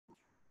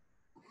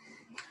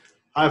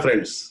Hi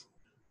friends,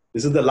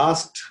 this is the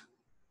last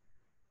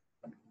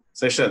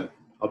session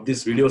of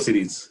this video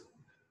series.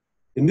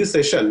 In this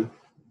session,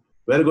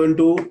 we are going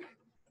to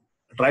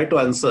try to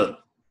answer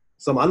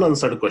some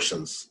unanswered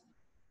questions.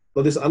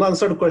 So these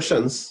unanswered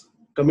questions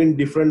come in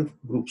different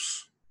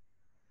groups.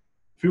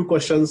 Few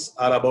questions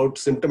are about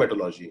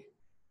symptomatology,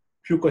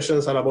 few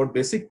questions are about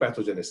basic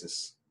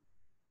pathogenesis,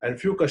 and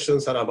few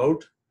questions are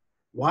about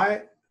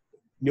why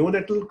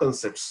neonatal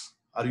concepts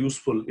are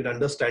useful in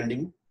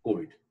understanding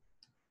COVID.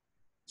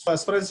 So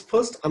as far as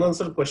first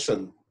unanswered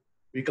question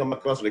we come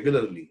across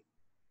regularly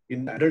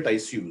in adult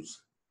ICUs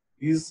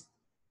is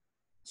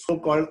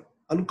so-called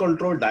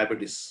uncontrolled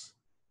diabetes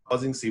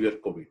causing severe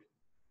COVID.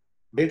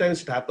 Many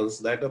times it happens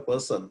that a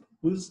person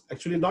who is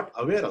actually not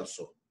aware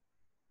also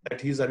that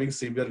he is having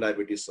severe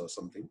diabetes or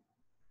something,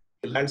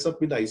 he lands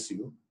up in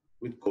ICU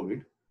with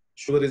COVID,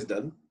 sugar is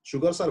done,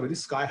 sugars are very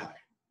sky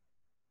high.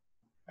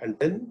 And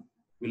then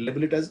we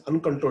label it as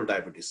uncontrolled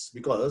diabetes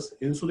because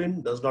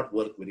insulin does not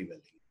work very well.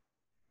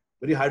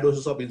 Very high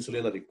doses of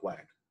insulin are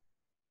required.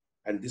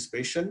 And this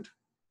patient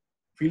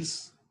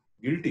feels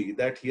guilty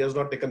that he has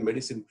not taken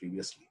medicine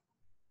previously.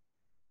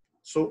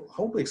 So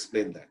how to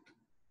explain that?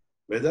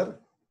 Whether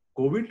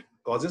COVID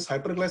causes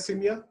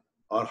hyperglycemia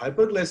or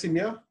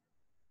hyperglycemia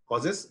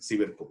causes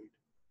severe COVID.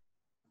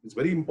 It's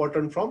very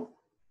important from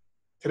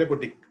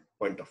therapeutic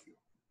point of view.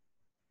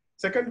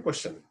 Second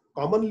question,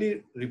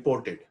 commonly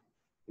reported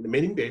in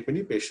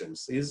many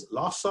patients is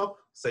loss of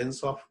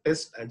sense of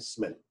taste and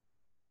smell.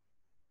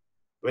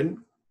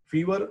 When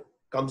fever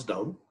comes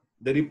down,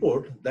 they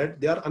report that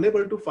they are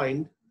unable to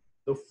find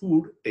the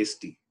food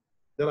tasty.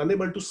 They are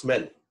unable to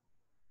smell.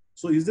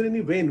 So is there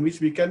any way in which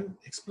we can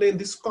explain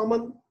this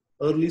common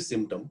early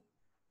symptom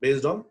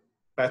based on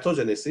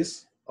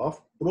pathogenesis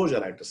of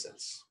progenitor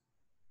cells?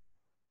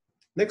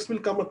 Next we'll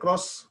come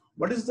across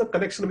what is the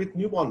connection with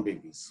newborn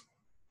babies,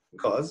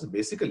 because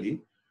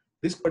basically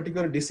this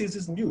particular disease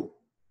is new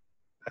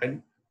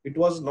and it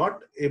was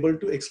not able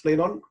to explain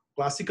on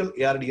classical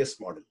ARDS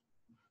model.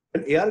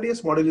 And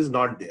ARDS model is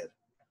not there.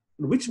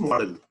 Which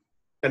model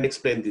can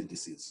explain this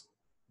disease?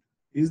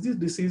 Is this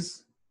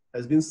disease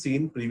has been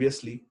seen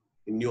previously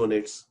in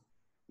neonates?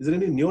 Is there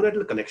any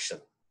neonatal connection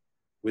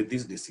with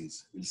this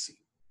disease? We'll see.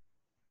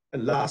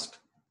 And last,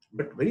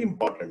 but very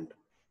important,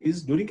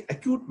 is during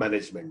acute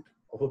management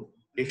of a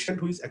patient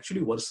who is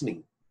actually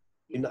worsening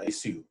in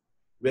ICU,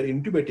 we are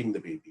intubating the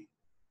baby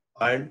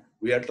and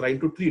we are trying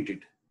to treat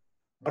it.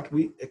 What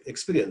we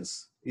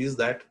experience is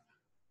that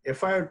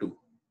FiO2,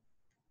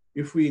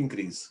 if we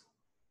increase,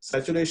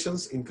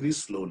 saturations increase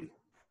slowly.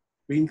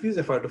 We increase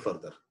FiO2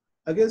 further.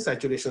 Again,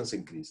 saturations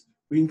increase.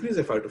 We increase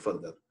FiO2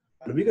 further.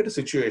 And we get a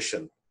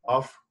situation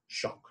of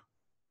shock,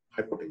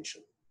 hypotension.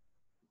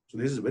 So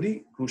this is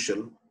very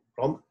crucial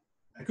from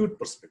acute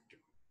perspective.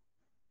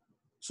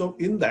 So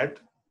in that,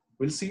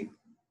 we'll see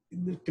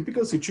in the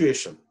typical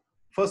situation,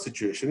 first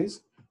situation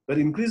is where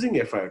increasing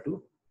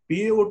FiO2,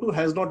 PaO2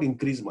 has not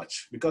increased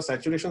much because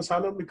saturations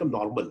have not become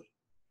normal.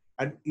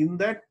 And in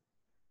that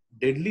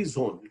deadly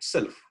zone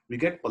itself, we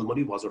get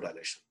pulmonary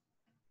vasodilation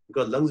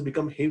because lungs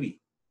become heavy.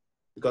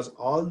 Because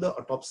all the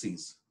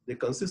autopsies, they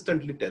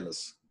consistently tell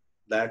us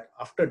that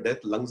after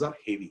death, lungs are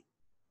heavy.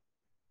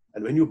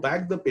 And when you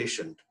bag the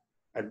patient,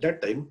 at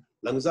that time,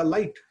 lungs are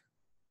light.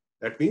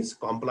 That means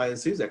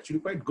compliance is actually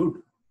quite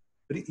good.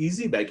 Very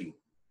easy bagging.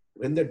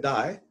 When they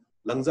die,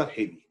 lungs are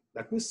heavy.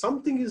 That means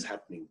something is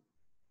happening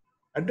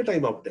at the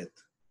time of death,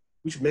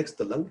 which makes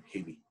the lung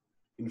heavy.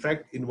 In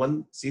fact, in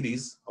one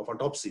series of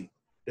autopsy,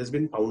 it has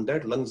been found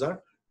that lungs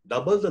are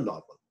double the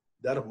normal.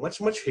 They are much,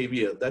 much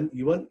heavier than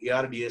even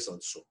ARDS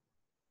also.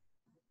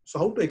 So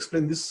how to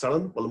explain this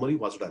sudden pulmonary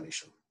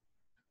vasodilation?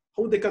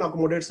 How they can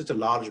accommodate such a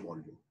large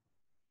volume?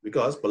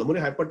 Because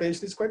pulmonary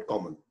hypertension is quite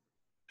common.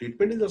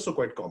 Treatment is also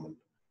quite common.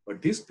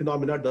 But this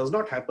phenomena does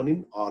not happen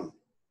in all.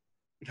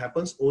 It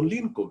happens only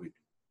in COVID.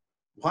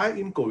 Why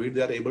in COVID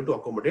they are able to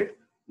accommodate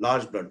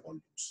large blood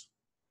volumes?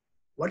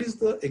 What is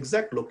the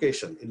exact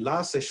location? In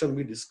last session,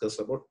 we discussed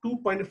about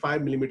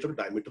 2.5 millimeter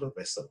diameter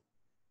vessel.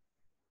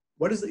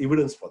 What is the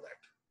evidence for that?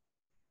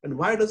 And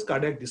why does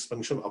cardiac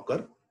dysfunction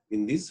occur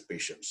in these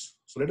patients?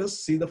 So let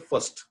us see the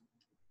first.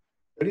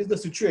 That is the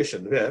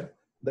situation where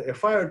the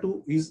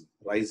FiO2 is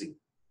rising.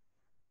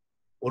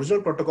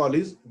 Original protocol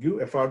is give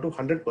FiO2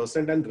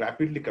 100% and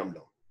rapidly come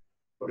down.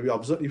 But we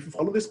observe, if you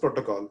follow this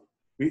protocol,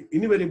 we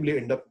invariably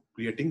end up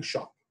creating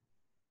shock.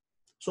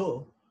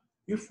 So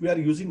if we are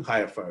using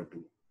high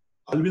FiO2,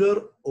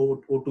 alveolar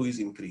O2 is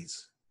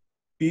increased.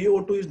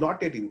 PaO2 is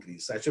not yet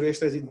increased.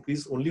 Saturation has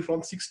increased only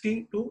from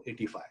 60 to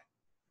 85.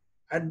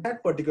 At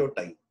that particular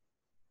time,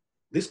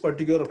 this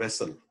particular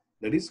vessel,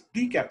 that is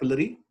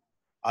precapillary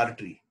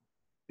artery,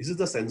 this is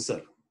the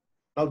sensor.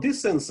 Now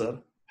this sensor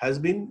has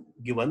been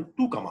given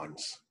two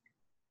commands.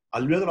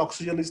 Alveolar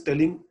oxygen is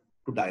telling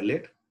to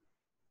dilate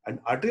and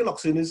arterial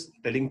oxygen is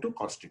telling to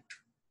constrict.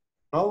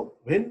 Now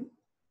when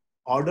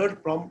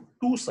ordered from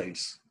two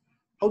sides,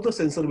 how the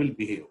sensor will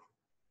behave?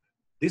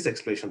 This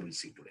explanation we'll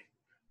see today.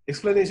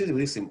 Explanation is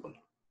very simple.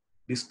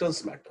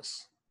 Distance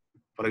matters.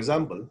 For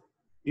example,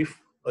 if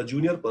a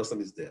junior person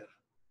is there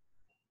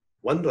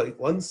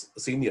One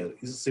senior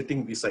is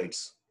sitting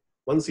besides,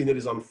 one senior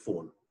is on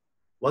phone,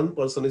 one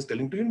person is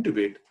telling to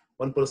intubate,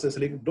 one person is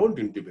telling don't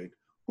intubate,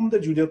 whom the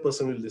junior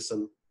person will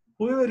listen,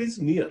 whoever is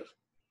near,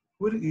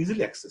 who is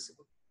easily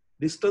accessible.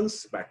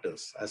 Distance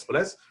matters as far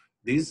as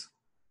this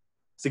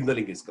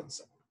signaling is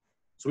concerned.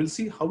 So we'll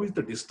see how is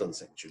the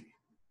distance actually.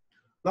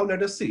 Now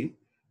let us see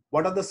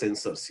what are the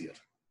sensors here.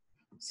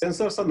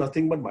 Sensors are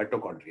nothing but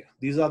mitochondria.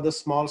 These are the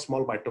small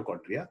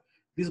mitochondria.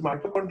 These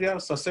mitochondria are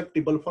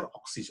susceptible for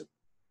oxygen.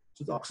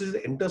 So the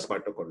oxygen enters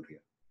mitochondria.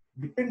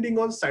 Depending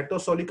on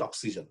cytosolic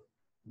oxygen,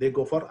 they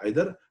go for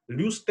either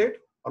reduced state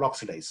or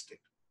oxidized state.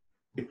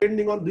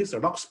 Depending on this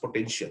redox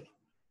potential,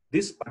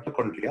 this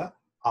mitochondria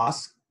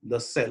ask the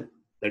cell,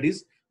 that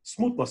is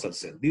smooth muscle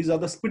cell. These are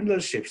the spindle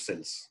shaped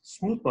cells,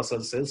 smooth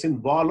muscle cells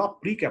in wall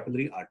of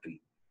precapillary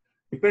artery.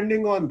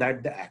 Depending on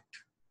that, they act.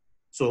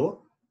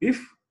 So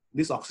if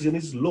this oxygen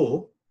is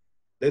low,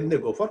 then they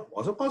go for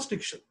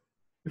vasoconstriction.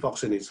 If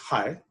oxygen is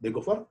high, they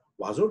go for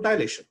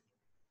vasodilation.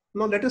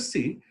 Now let us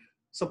see,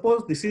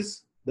 suppose this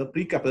is the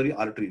precapillary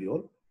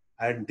arteriole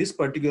and this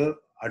particular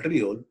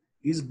arteriole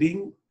is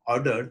being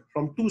ordered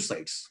from two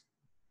sides.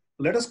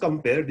 Let us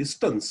compare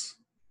distance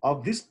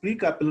of this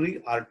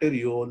precapillary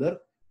arteriolar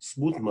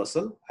smooth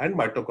muscle and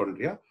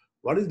mitochondria.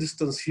 What is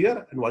distance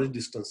here and what is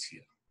distance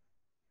here?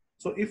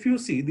 So if you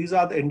see, these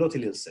are the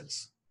endothelial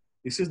cells.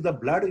 This is the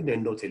blood in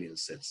endothelial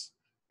cells.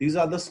 These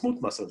are the smooth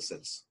muscle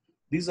cells.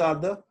 These are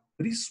the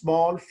very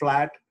small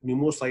flat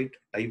pneumocyte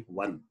type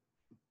 1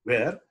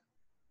 where,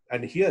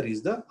 and here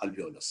is the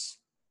alveolus.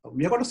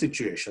 We have got a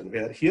situation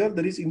where here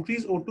there is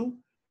increased O2,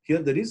 here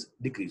there is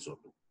decreased O2.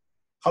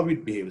 How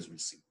it behaves, we'll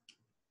see.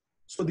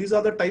 So these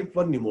are the type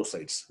 1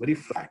 pneumocytes, very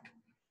flat.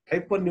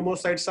 Type 1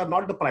 pneumocytes are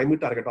not the primary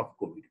target of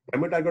COVID.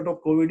 Primary target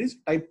of COVID is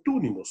type 2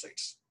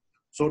 pneumocytes.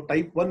 So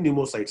type 1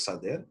 pneumocytes are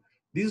there.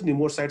 These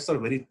pneumocytes are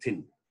very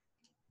thin.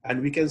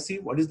 And we can see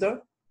what is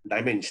the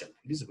dimension.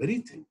 It is very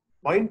thin,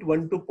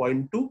 0.1 to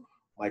 0.2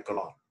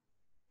 micron.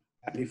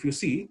 And if you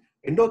see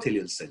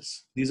endothelial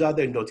cells, these are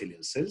the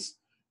endothelial cells.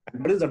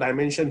 And what is the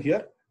dimension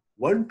here?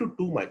 1 to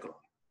 2 micron.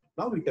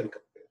 Now we can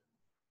compare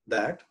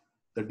that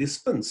the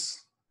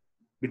distance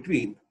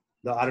between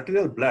the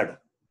arterial blood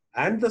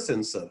and the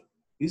sensor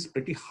is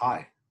pretty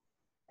high.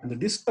 And the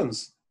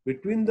distance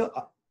between the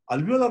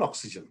alveolar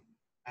oxygen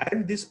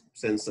and this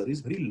sensor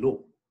is very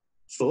low.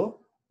 So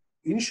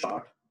in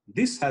short,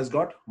 this has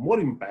got more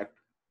impact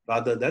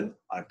rather than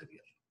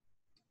arterial.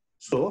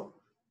 So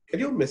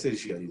carry-on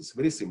message here is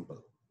very simple.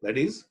 That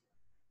is,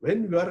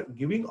 when you are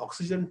giving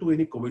oxygen to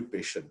any COVID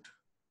patient,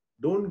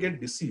 don't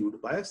get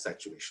deceived by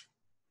saturation.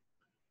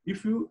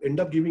 If you end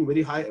up giving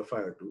very high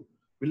FiO2,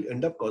 will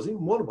end up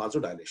causing more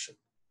vasodilation.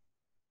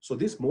 So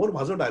this more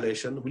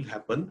vasodilation will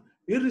happen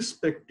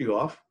irrespective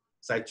of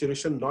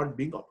saturation not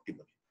being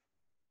optimal.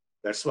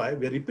 That's why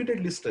we are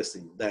repeatedly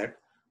stressing that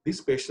these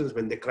patients,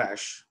 when they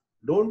crash,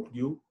 don't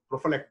give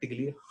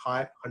prophylactically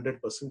high 100%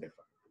 FiO2.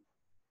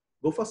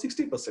 Go for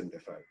 60%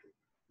 FiO2.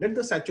 Let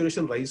the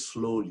saturation rise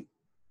slowly.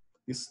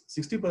 This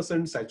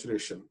 60%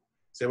 saturation,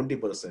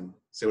 70%,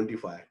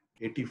 75,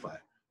 85.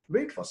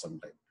 Wait for some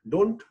time.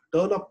 Don't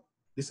turn up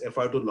this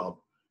FiO2 knob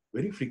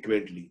very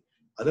frequently.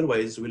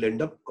 Otherwise, we'll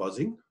end up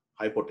causing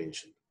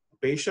hypotension. A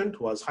patient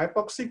who was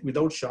hypoxic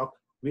without shock,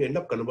 we end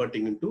up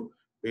converting into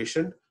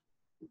patient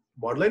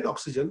borderline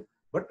oxygen,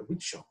 but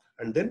with shock.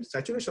 And then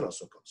saturation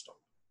also comes down.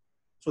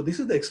 So this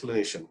is the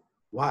explanation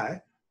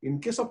why in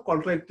case of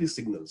contractile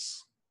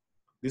signals,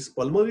 these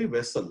pulmonary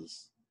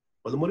vessels,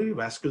 pulmonary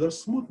vascular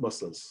smooth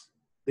muscles,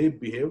 they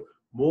behave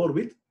more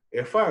with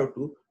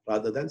FiO2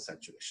 rather than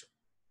saturation.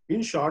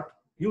 In short,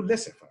 give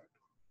less FiO2.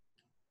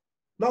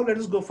 Now let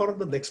us go for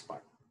the next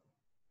part.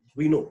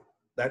 We know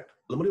that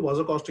pulmonary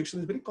vasoconstriction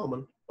is very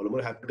common.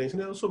 Pulmonary hypertension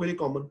is also very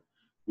common.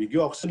 We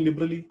give oxygen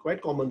liberally,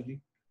 quite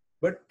commonly.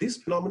 But this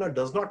phenomena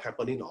does not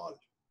happen in all.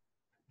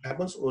 It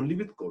happens only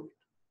with COVID.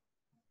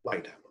 Why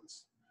it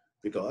happens?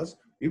 Because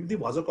if the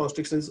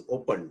vasoconstriction is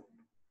open,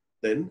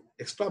 then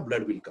extra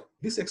blood will come.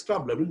 This extra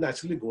blood will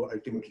naturally go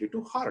ultimately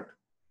to heart.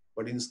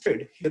 But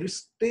instead, here it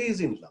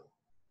stays in lung.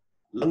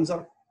 Lungs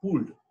are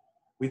pulled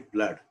with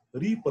blood.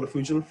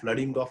 Reperfusion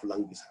flooding of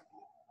lung is happening.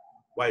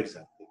 Why it is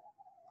happening?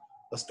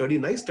 A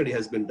nice study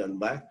has been done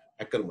by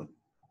Ackerman,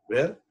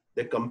 where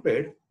they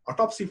compared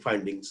autopsy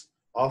findings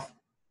of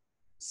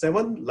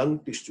 7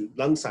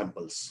 lung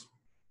samples,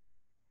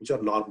 which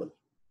are normal,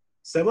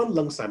 7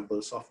 lung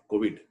samples of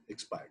COVID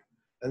expired,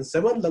 and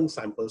 7 lung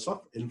samples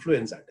of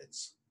influenza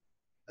deaths.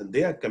 And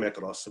they have come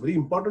across a very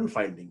important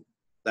finding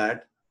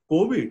that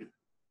COVID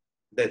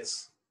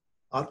deaths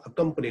are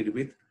accompanied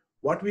with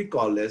what we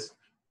call as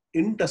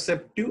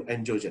interceptive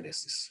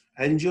angiogenesis.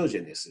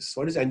 Angiogenesis.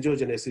 What is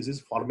angiogenesis? Is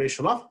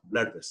formation of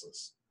blood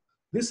vessels.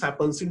 This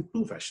happens in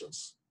 2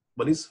 fashions.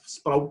 One is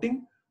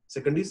sprouting,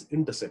 second is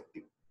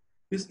interceptive.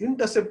 This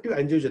interceptive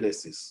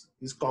angiogenesis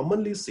is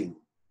commonly seen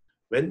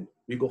when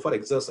we go for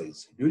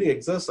exercise. During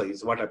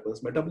exercise, what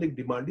happens? Metabolic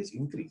demand is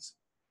increased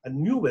and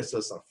new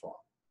vessels are formed.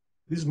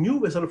 This new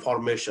vessel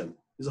formation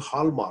is a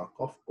hallmark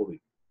of COVID.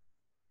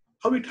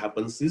 How it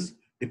happens is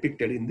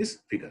depicted in this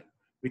figure.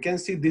 we can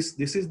see this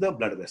is the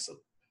blood vessel.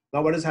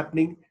 Now what is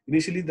happening?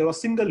 Initially there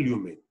was single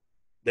lumen.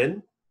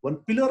 Then one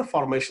pillar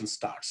formation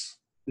starts.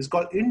 This is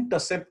called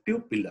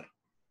interceptive pillar.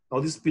 Now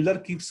this pillar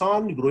keeps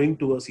on growing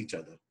towards each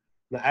other.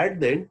 Now at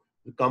the end,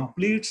 the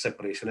complete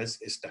separation is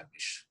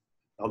established.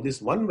 Now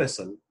this one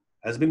vessel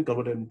has been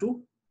converted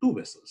into two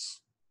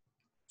vessels.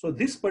 So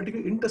this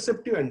particular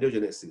interceptive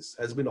angiogenesis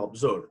has been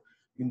observed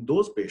in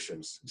those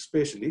patients,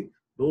 especially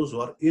those who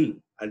are ill,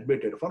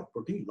 admitted for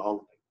pretty long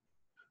time.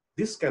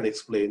 This can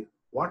explain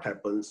what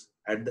happens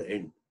at the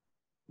end.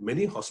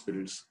 Many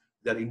hospitals,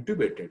 they are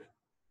intubated.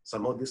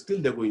 Somehow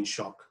they go in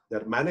shock. They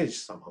are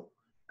managed somehow,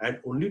 and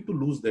only to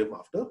lose them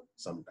after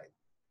some time.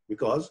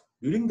 Because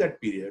during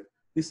that period,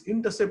 this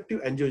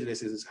interceptive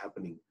angiogenesis is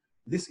happening.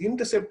 This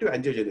interceptive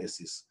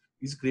angiogenesis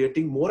is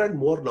creating more and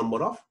more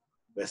number of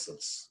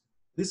vessels.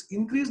 This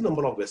increased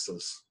number of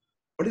vessels,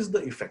 what is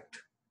the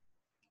effect?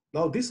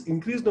 Now this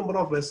increased number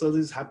of vessels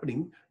is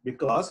happening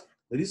because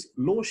there is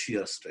low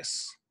shear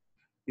stress.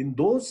 In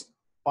those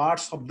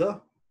parts of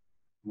the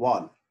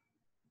wall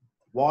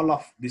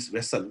of this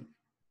vessel,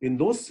 in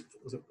those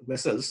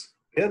vessels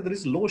where there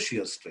is low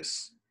shear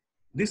stress,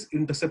 this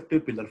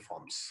interceptive pillar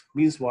forms.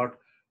 Means what?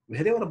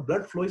 Wherever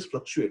blood flow is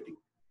fluctuating,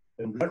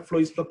 when blood flow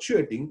is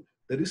fluctuating,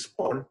 they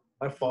respond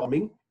by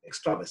forming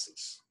extra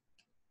vessels.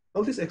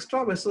 Now these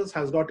extra vessels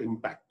has got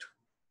impact.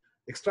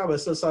 Extra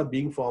vessels are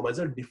being formed as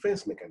a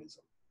defense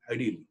mechanism.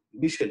 Ideally,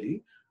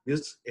 initially,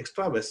 these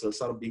extra vessels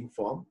are being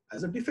formed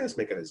as a defense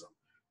mechanism.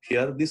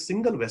 Here, this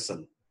single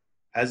vessel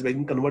has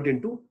been converted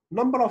into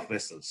number of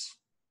vessels.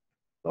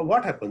 Now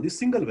what happened? This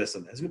single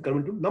vessel has been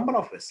converted into number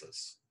of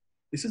vessels.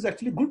 This is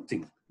actually a good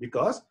thing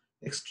because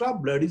extra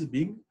blood is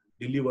being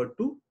delivered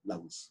to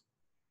lungs.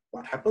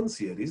 What happens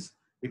here is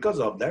because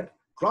of that,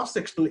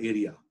 cross-sectional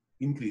area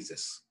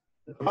increases.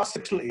 The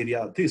cross-sectional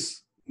area of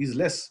this is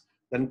less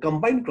than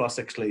combined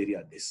cross-sectional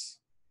area this.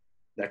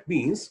 That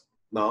means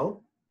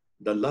now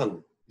the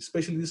lung,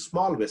 especially the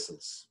small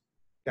vessels,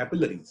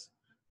 capillaries,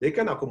 they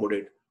can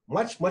accommodate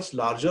much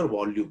larger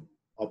volume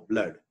of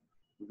blood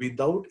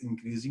without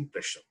increasing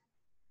pressure.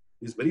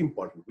 Is very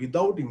important,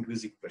 without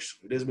increasing pressure.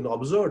 It has been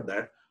observed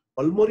that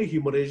pulmonary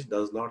hemorrhage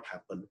does not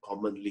happen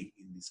commonly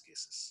in these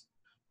cases.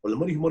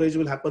 Pulmonary hemorrhage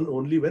will happen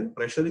only when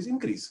pressure is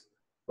increased.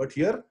 But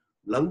here,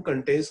 lung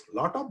contains a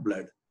lot of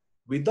blood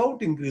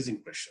without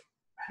increasing pressure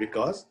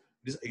because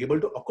it is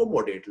able to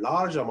accommodate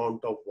large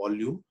amount of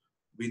volume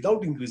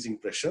without increasing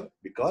pressure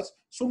because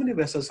so many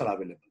vessels are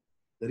available.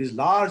 There is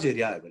large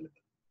area available.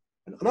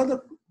 And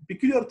another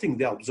peculiar thing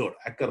they observed,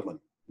 Ackerman,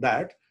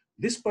 that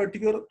this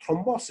particular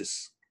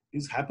thrombosis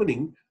is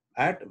happening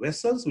at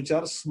vessels which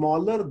are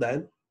smaller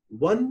than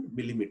 1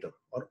 millimeter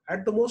or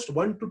at the most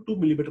 1 to 2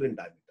 millimeter in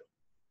diameter.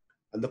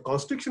 And the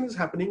constriction is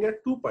happening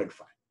at 2.5.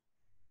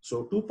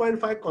 So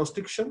 2.5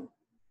 constriction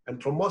and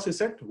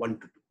thrombosis at 1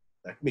 to 2.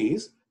 That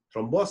means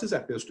thrombosis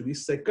appears to be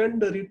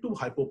secondary to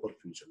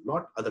hypoperfusion,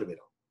 not other way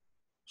around.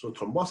 So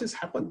thrombosis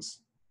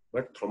happens,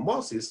 but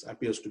thrombosis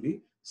appears to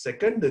be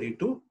secondary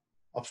to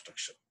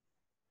obstruction.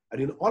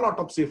 And in all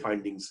autopsy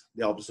findings,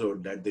 they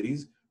observed that there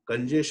is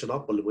congestion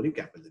of pulmonary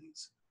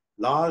capillaries,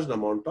 large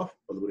amount of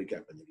pulmonary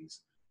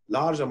capillaries,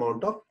 large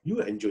amount of new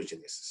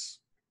angiogenesis.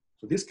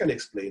 So this can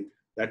explain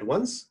that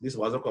once this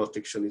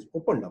vasoconstriction is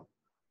opened up,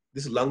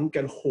 this lung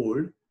can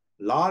hold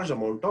large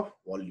amount of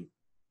volume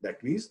that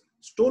is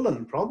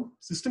stolen from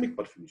systemic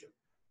perfusion.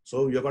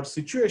 So you have got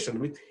situation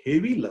with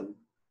heavy lung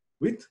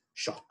with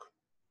shock.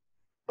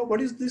 Now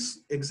what is this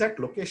exact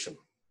location?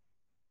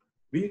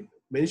 We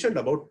mentioned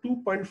about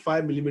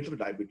 2.5 millimeter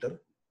diameter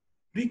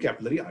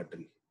precapillary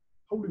artery.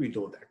 How do we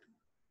know that?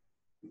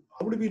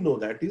 How do we know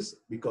that is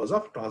because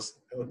of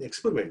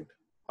experiment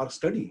or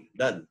study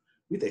done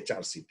with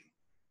HRCT.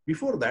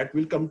 Before that,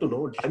 we'll come to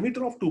know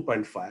diameter of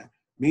 2.5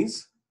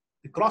 means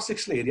the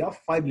cross-sectional area of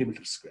 5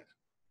 millimeters square.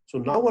 So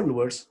now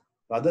onwards,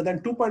 rather than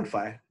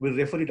 2.5, we'll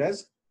refer it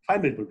as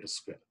 5 millimeters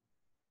square.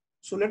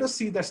 So let us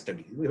see that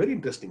study, a very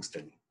interesting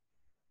study.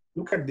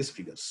 Look at these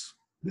figures.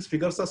 These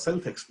figures are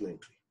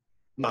self-explanatory.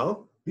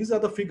 Now, these are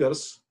the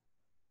figures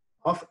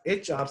of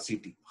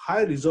HRCT,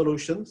 high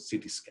resolution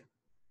CT scan.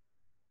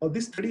 Now,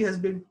 this study has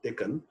been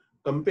taken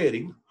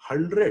comparing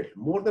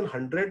more than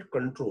 100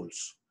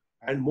 controls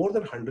and more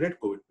than 100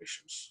 COVID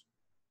patients.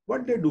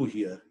 What they do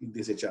here in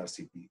this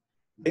HRCT,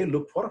 they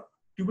look for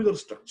tubular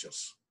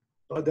structures.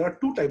 Now, there are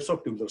two types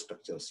of tubular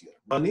structures here.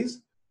 One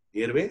is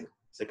airway,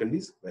 second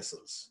is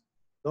vessels.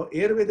 Now,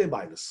 airway they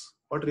minus.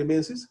 What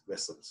remains is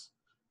vessels.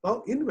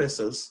 Now, in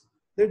vessels,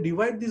 they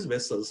divide these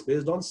vessels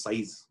based on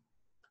size,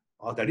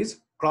 or that is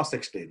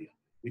cross-sectional area.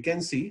 We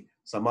can see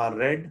some are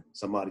red,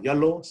 some are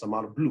yellow, some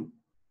are blue.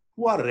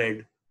 Who are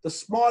red? The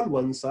small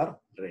ones are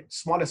red,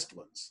 smallest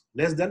ones,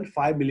 less than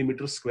 5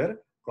 millimeters square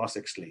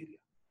cross-sectional area.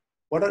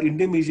 What are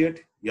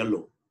intermediate?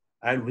 Yellow.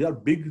 And we are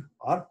big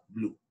are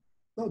blue.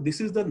 Now, this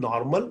is the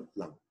normal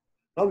lung.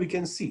 Now, we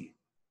can see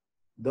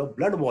the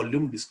blood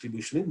volume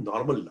distribution in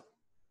normal lung.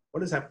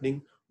 What is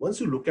happening? Once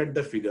you look at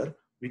the figure,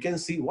 we can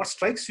see what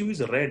strikes you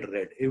is red.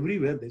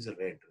 Everywhere there is a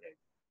red.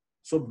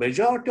 So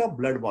majority of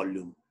blood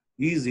volume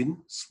is in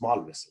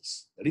small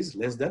vessels, that is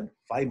less than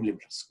 5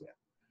 millimeters square.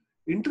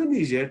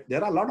 Intermediate,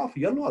 there are a lot of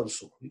yellow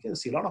also. You can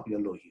see a lot of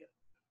yellow here.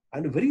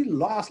 And very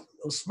last,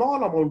 a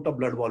small amount of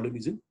blood volume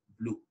is in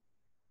blue.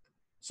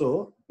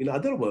 So, in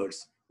other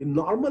words, in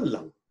normal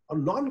lung or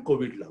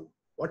non-COVID lung,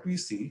 what we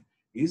see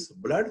is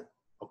blood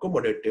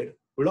accommodated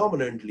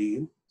predominantly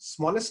in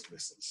smallest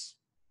vessels.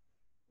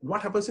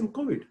 What happens in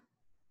COVID?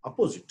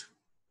 Opposite.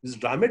 This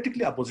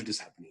dramatically opposite is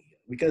happening here.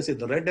 We can say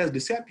the red has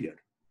disappeared.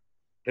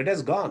 Red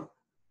has gone.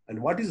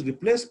 And what is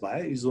replaced by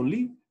is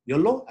only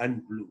yellow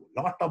and blue.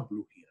 Lot of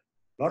blue here,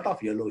 lot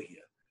of yellow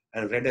here,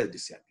 and red has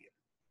disappeared.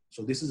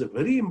 So this is a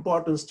very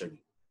important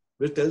study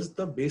which tells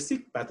the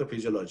basic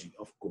pathophysiology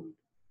of COVID,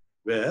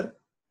 where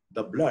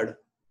the blood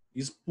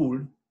is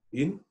pooled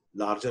in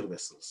larger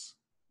vessels.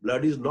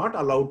 Blood is not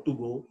allowed to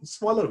go in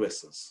smaller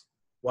vessels.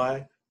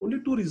 Why?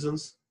 Only two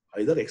reasons: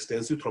 either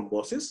extensive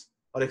thrombosis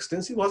or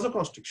extensive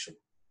vasoconstriction.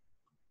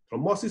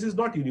 Thrombosis is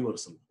not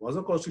universal.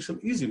 Vasoconstriction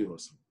is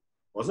universal.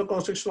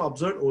 Vasoconstriction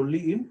observed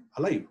only in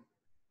alive.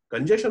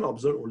 Congestion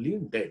observed only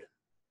in dead.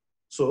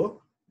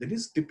 So that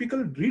is typical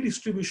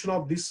redistribution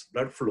of this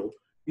blood flow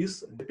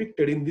is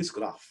depicted in this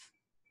graph.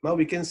 Now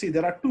we can see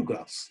there are two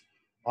graphs.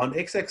 On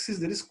x-axis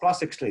there is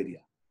cross-section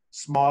area.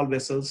 Small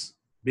vessels,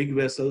 big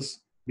vessels,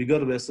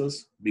 bigger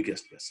vessels,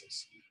 biggest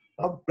vessels.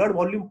 Now blood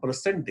volume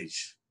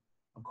percentage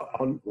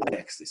on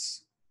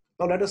y-axis.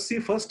 Now let us see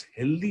first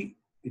healthy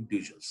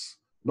individuals,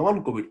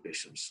 non-COVID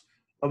patients.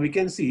 Now we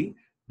can see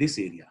this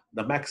area.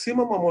 The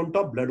maximum amount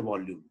of blood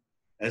volume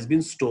has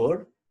been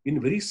stored in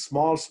very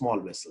small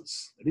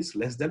vessels, that is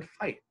less than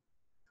 5.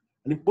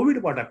 And in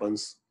COVID, what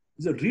happens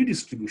is a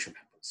redistribution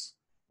happens.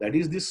 That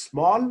is, these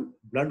small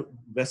blood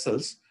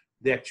vessels,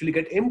 they actually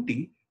get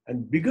empty,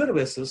 and bigger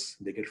vessels,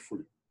 they get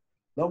full.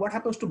 Now what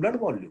happens to blood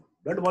volume?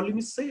 Blood volume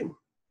is same.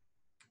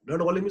 Blood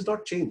volume is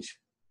not changed.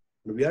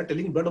 And we are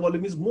telling blood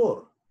volume is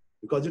more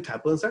because it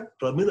happens at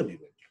terminal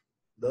event,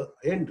 the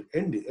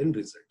end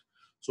result.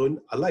 So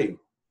in alive,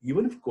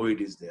 even if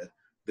COVID is there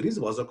is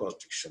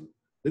vasoconstriction.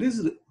 There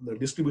is the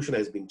distribution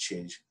has been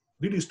changed,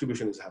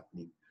 redistribution is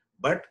happening,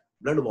 but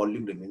blood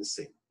volume remains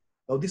same.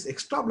 Now this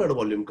extra blood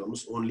volume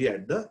comes only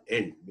at the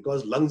end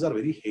because lungs are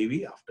very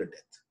heavy after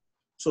death.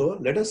 So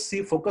let us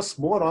focus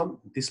more on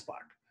this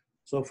part.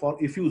 So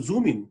if you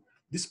zoom in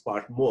this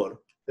part more,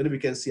 then we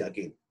can see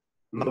again.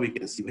 Now we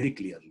can see very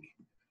clearly.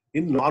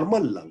 In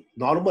normal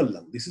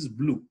lung, this is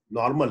blue,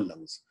 normal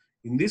lungs.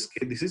 In this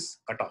case, this is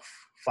cutoff,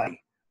 5.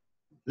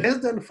 Less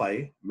than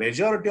 5,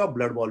 majority of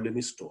blood volume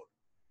is stored.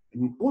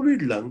 In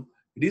COVID lung,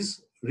 it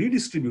is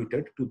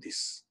redistributed to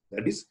this,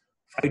 that is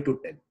 5 to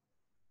 10.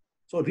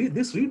 So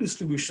this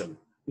redistribution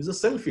is a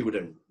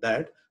self-evident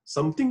that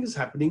something is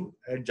happening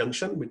at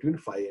junction between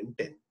 5 and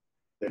 10,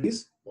 that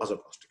is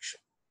vasoconstriction.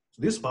 So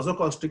this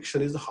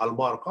vasoconstriction is the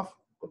hallmark of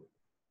COVID.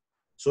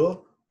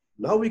 So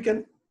now we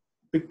can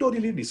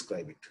pictorially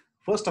describe it.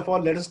 First of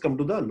all, let us come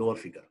to the lower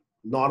figure.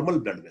 Normal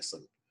blood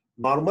vessel,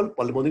 normal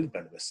pulmonary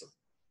blood vessel.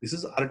 This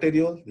is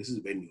arteriole, this is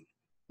venule,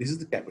 this is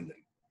the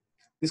capillary.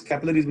 This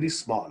capillary is very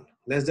small,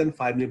 less than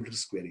 5 millimeters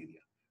square area.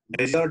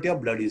 Majority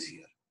of blood is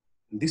here.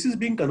 This is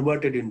being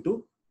converted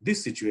into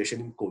this situation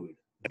in COVID.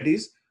 That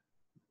is,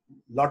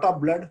 lot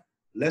of blood,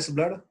 less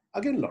blood,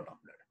 again lot of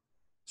blood.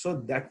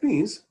 So that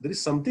means there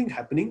is something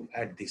happening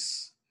at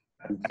this,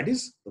 and that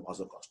is the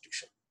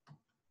vasoconstriction.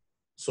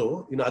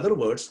 So in other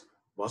words,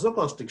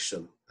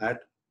 vasoconstriction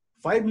at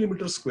 5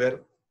 millimeters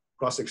square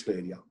cross-section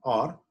area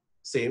or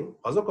same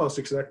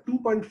vasoconstriction at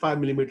 2.5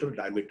 millimeter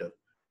diameter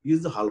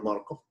is the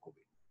hallmark of COVID.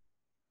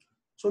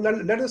 So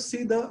let us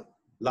see the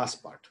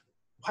last part.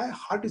 Why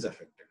heart is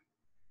affected?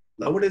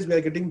 Nowadays we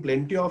are getting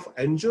plenty of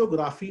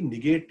angiography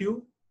negative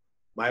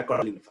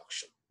myocardial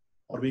infarction,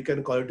 or we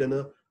can call it in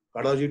a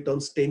cardiology term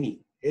STEMI,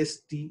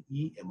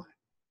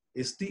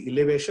 S-T-E-M-I, ST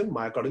elevation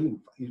myocardial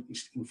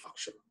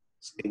infarction,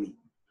 STEMI.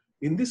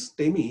 In this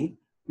STEMI,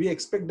 we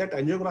expect that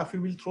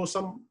angiography will throw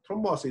some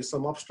thrombosis,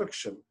 some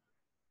obstruction,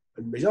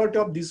 and majority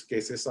of these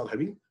cases are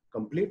having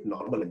complete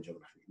normal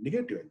angiography,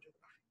 negative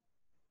angiography.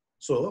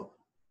 So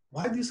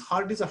why this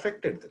heart is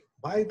affected then?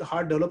 Why the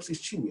heart develops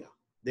ischemia?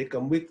 They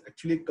come with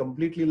actually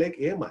completely like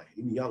AMI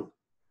in young.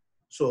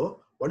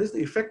 So what is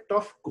the effect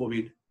of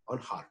COVID on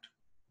heart,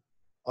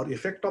 or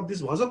effect of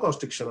this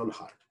vasoconstriction on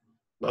heart?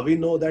 Now we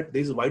know that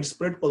there is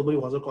widespread pulmonary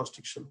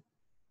vasoconstriction.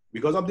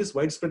 Because of this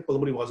widespread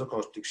pulmonary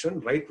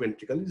vasoconstriction, right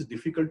ventricle is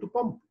difficult to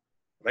pump.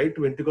 Right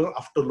ventricular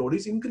afterload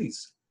is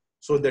increased.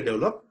 So they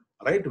develop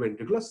right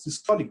ventricular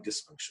systolic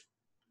dysfunction.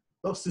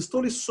 Now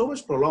systole is so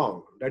much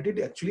prolonged that it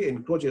actually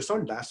encroaches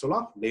on diastole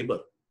of neighbor,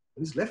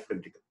 that is left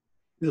ventricle.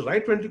 This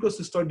right ventricular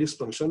systolic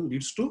dysfunction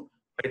leads to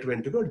right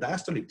ventricular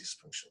diastolic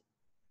dysfunction.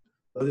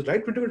 Now the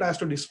right ventricular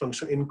diastolic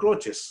dysfunction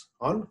encroaches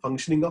on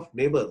functioning of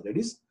neighbor, that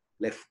is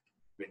left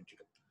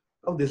ventricle.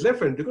 Now this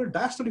left ventricular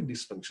diastolic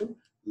dysfunction,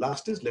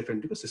 last is left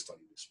ventricular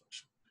systolic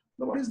dysfunction.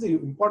 Now what is the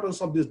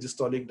importance of this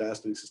diastolic,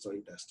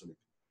 systolic, diastolic?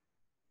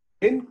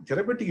 Main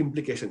therapeutic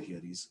implication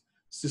here is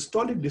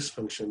systolic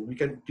dysfunction we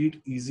can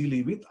treat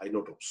easily with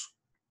inotropes.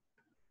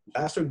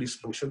 Diastolic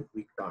dysfunction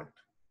we can't.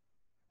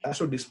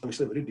 Gastrodysphagia is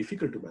very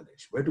difficult to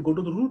manage. We have to go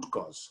to the root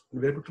cause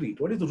and we have to treat.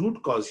 What is the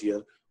root cause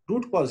here?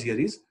 Root cause here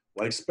is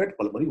widespread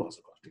pulmonary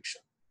vasoconstriction.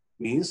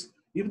 Means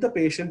if the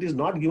patient is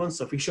not given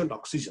sufficient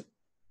oxygen,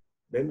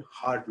 then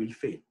heart will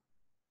fail.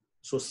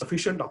 So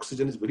sufficient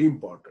oxygen is very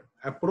important.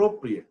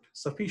 Appropriate,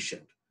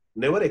 sufficient,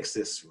 never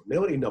excessive,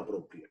 never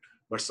inappropriate.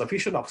 But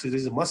sufficient oxygen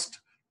is a must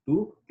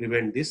to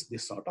prevent this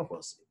sort of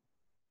worsening.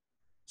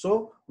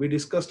 So we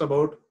discussed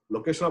about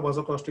location of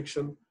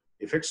vasoconstriction,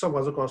 effects of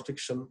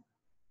vasoconstriction,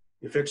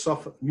 effects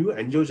of new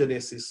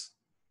angiogenesis.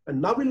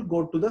 And now we'll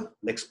go to the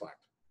next part.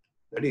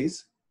 That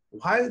is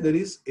why there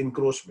is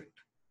encroachment.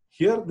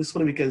 Here, this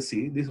one we can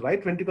see, this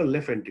right ventricle,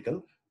 left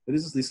ventricle,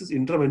 this is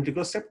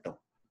intraventricular septum.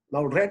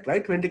 Now,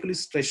 right ventricle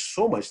is stretched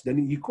so much, then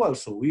in echo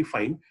also, we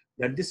find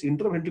that this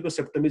intraventricular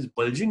septum is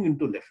bulging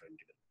into left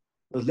ventricle.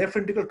 The left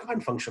ventricle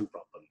can't function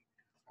properly.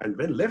 And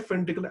when left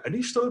ventricle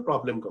additional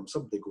problem comes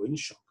up, they go in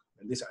shock.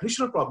 And this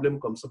additional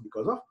problem comes up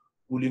because of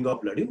pooling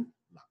of blood in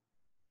lung.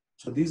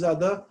 So these are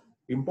the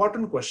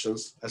important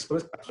questions as far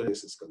as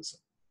pathogenesis is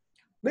concerned.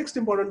 Next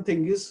important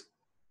thing is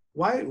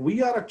why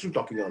we are actually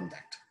talking on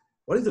that.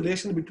 What is the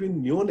relation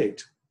between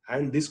neonate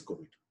and this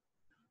COVID?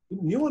 In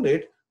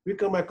neonate, we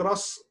come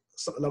across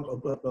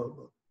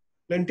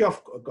plenty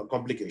of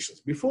complications.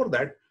 Before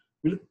that,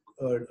 we'll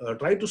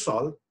try to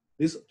solve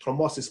this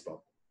thrombosis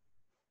problem.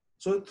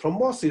 So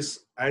thrombosis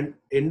and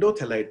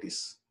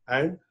endothelitis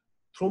and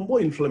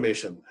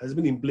thromboinflammation has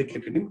been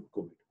implicated in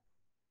COVID.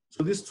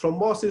 So this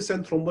thrombosis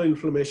and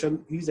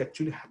thromboinflammation is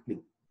actually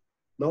happening.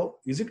 Now,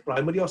 is it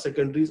primary or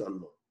secondary is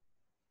unknown.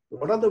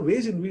 What are the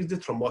ways in which the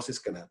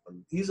thrombosis can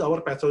happen? Is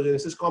our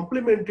pathogenesis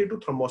complementary to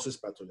thrombosis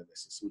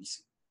pathogenesis? We'll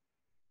see.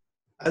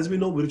 As we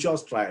know,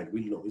 Virchow's triad,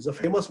 we'll know, is a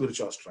famous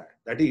Virchow's triad.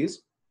 That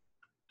is,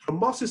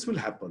 thrombosis will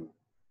happen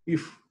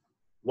if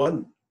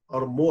one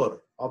or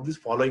more of these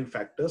following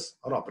factors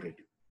are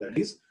operative. That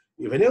is,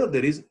 whenever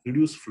there is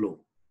reduced flow,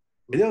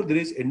 whenever there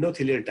is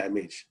endothelial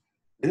damage,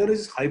 whenever there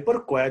is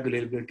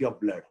hypercoagulability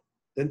of blood,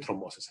 then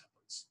thrombosis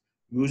happens.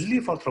 Usually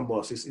for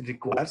thrombosis, it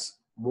requires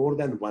more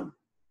than one.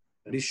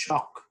 That is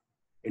shock,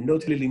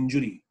 endothelial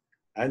injury,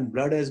 and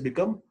blood has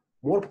become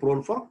more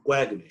prone for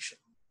coagulation.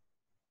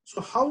 So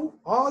how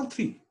all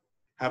three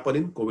happen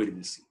in COVID,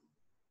 we'll see.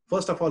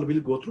 First of all, we'll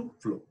go through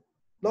flow.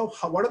 Now,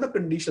 what are the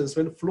conditions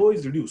when flow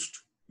is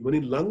reduced, even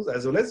in lungs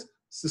as well as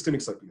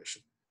systemic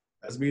circulation?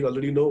 As we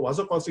already know,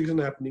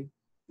 vasoconstriction happening.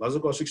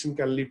 Vasoconstriction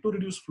can lead to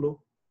reduced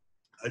flow.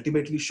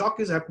 Ultimately, shock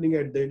is happening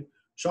at the end.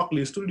 Shock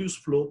leads to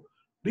reduced flow.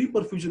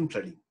 Reperfusion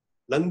flooding.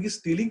 Lung is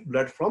stealing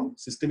blood from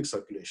systemic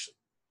circulation.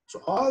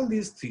 So all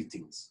these three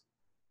things,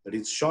 that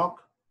is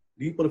shock,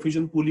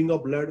 reperfusion, pooling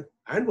of blood,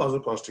 and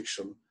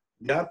vasoconstriction,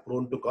 they are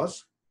prone to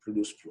cause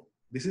reduced flow.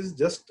 This is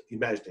just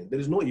imagining. There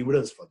is no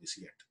evidence for this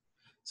yet.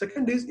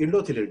 Second is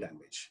endothelial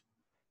damage.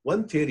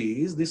 One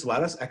theory is this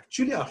virus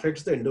actually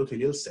affects the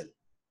endothelial cell.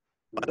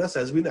 Virus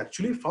has been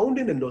actually found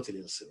in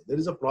endothelial cell. There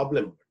is a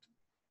problem, but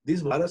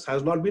this virus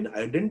has not been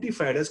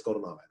identified as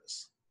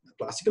coronavirus. The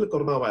classical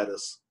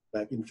coronavirus,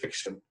 like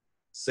infection,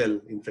 cell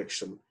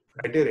infection,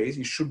 criteria is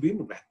it should be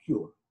in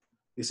vacuole.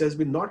 This has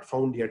been not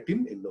found yet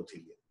in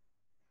endothelium.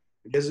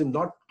 It has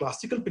not,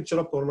 classical picture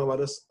of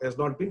coronavirus has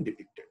not been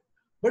depicted.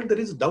 But there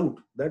is doubt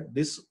that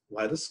this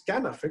virus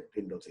can affect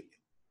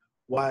endothelium.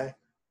 Why?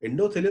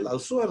 Endothelial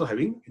also are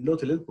having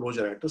endothelial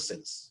progenitor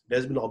cells. It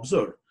has been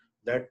observed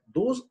that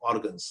those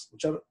organs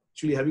which are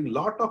actually having a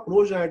lot of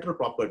progenitor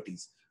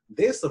properties,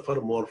 they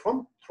suffer more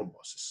from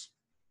thrombosis.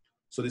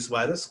 So this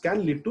virus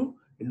can lead to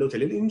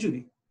endothelial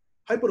injury,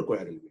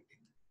 hypercoagulability.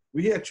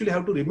 We actually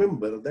have to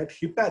remember that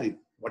heparin,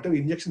 whatever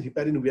injection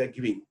heparin we are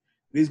giving,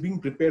 it is being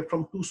prepared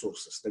from two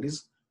sources, that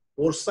is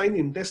porcine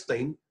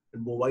intestine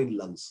and bovine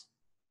lungs.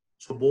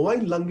 So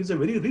bovine lung is a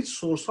very rich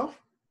source of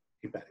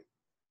heparin.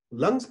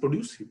 Lungs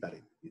produce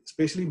heparin,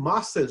 especially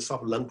mast cells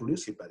of lung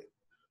produce heparin.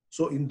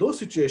 So in those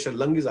situations,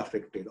 lung is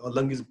affected or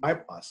lung is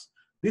bypassed.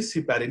 This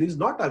heparin is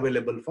not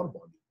available for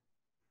body.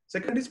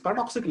 Second is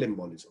paradoxical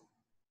embolism.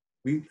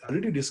 We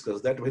already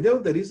discussed that whenever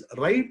there is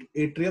right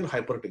atrial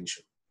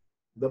hypertension,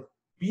 the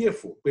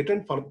PFO,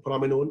 patent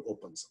phenomenon,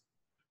 opens up.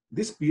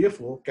 This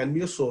PFO can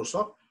be a source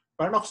of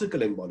paradoxical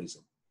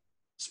embolism.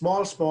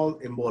 Small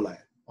emboli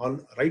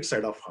on right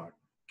side of heart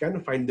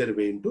can find their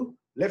way into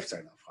left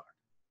side of heart.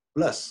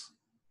 Plus,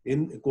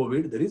 in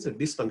COVID, there is a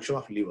dysfunction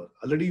of liver.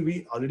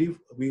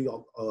 We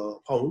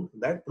found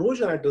that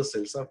progenitor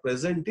cells are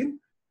present in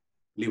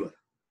liver.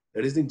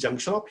 That is the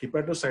junction of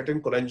hepatocyte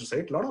and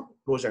cholangiocyte. A lot of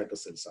progenitor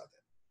cells are there.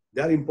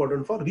 They are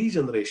important for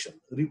regeneration,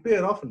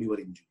 repair of liver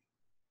injury.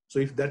 So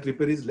if that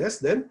repair is less,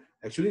 then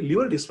actually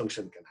liver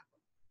dysfunction can happen.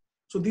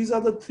 So these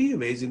are the three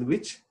ways in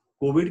which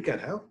COVID can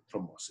have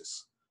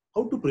thrombosis.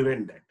 How to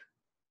prevent that?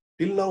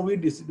 Till now, we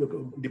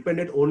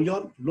depended only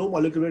on low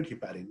molecular weight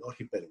heparin or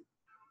heparin.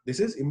 This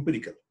is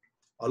empirical.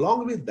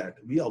 Along with that,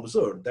 we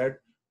observed that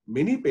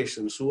many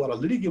patients who are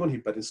already given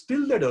heparin,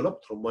 still they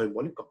develop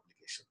thromboembolic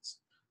complications.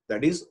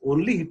 That is,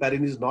 only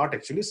heparin is not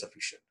actually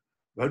sufficient.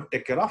 We have to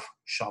take care of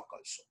shock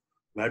also.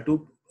 We have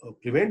to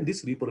prevent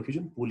this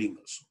reperfusion pooling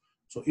also.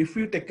 So if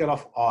we take care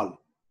of all,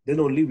 then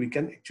only we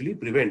can actually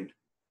prevent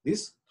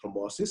this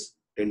thrombosis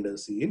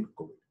tendency in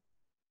COVID.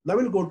 Now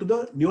we'll go to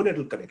the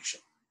neonatal connection.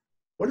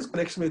 What is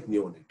connection with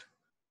neonate?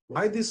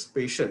 Why this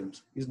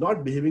patient is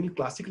not behaving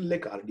classically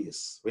like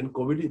RDS? When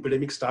COVID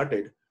epidemic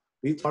started,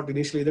 we thought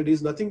initially that it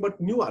is nothing but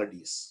new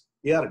RDS,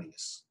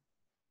 ARDS.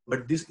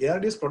 But this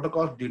ARDS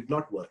protocol did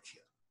not work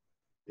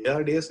here.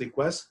 ARDS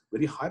requires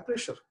very high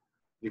pressure,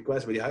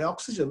 requires very high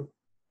oxygen,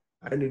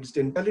 and it's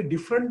entirely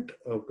different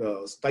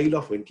style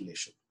of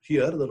ventilation.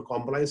 Here, the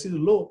compliance is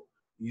low,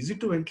 easy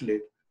to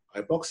ventilate,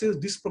 hypoxia is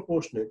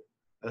disproportionate,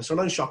 and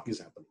sudden shock is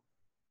happening.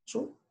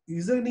 So,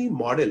 is there any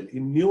model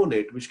in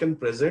neonate which can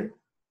present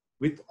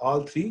with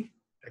all three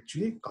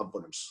actually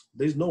components?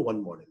 There is no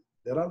one model.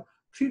 There are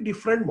three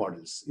different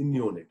models in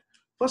neonate.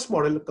 First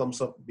model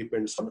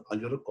depends on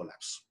alveolar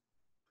collapse.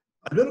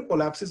 Alveolar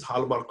collapse is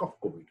hallmark of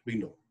COVID, we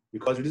know,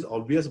 because it is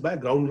obvious by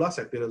ground glass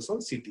appearance on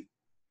CT.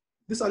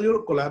 This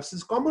alveolar collapse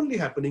is commonly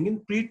happening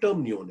in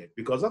preterm neonate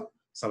because of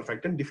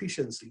surfactant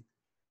deficiency.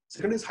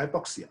 Second is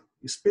hypoxia,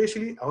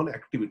 especially on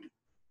activity.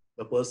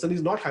 The person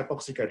is not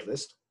hypoxic at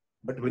rest,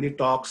 but when he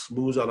talks,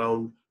 moves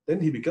around, then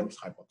he becomes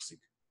hypoxic.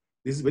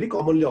 This is very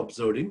commonly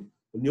observed in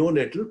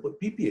neonatal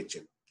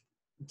PPHN.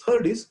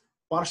 Third is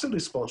partial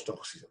response to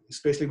oxygen,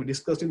 especially we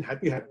discussed in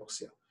happy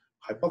hypoxia.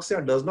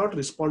 Hypoxia does not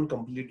respond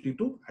completely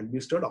to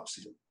administered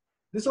oxygen.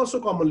 This is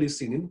also commonly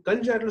seen in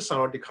congenital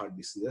cyanotic heart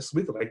diseases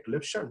with right to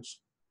left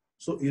shunts.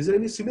 So is there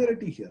any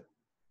similarity here?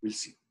 We'll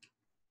see.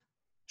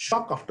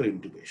 Shock after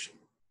intubation.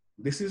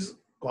 This is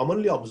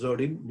commonly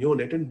observed in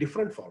neonate in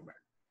different format.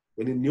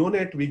 When in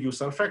neonate we give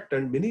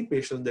surfactant, many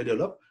patients they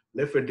develop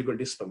left ventricular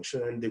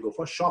dysfunction and they go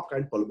for shock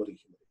and pulmonary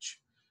hemorrhage.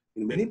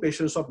 In many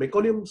patients of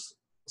meconium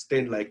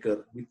stained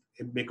liquor with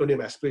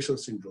meconium aspiration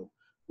syndrome,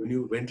 when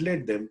you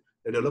ventilate them,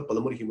 they develop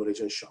pulmonary hemorrhage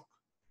and shock.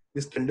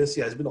 This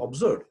tendency has been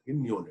observed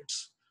in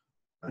neonates.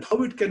 And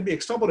how it can be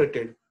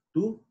extrapolated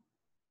to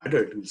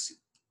adult, we'll see.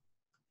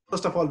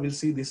 First of all, we'll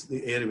see this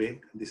the airway.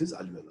 This is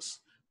alveolus.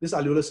 This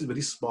alveolus is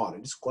very small.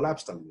 It is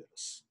collapsed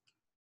alveolus.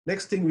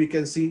 Next thing we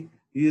can see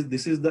is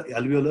this is the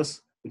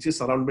alveolus, which is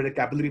surrounded by a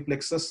capillary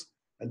plexus,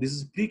 and this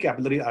is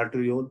precapillary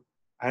arteriole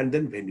and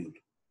then venule.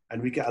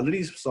 And we can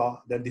already saw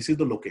that this is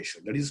the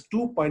location. That is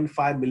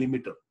 2.5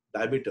 millimeter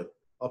diameter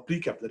of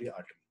precapillary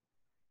artery.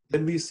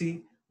 Then we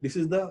see this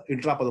is the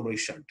intrapulmonary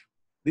shunt.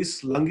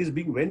 This lung is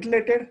being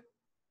ventilated,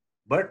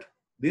 but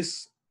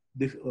this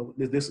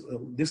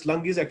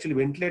lung is actually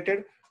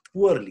ventilated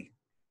poorly.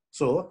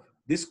 So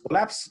this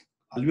collapsed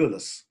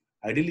alveolus,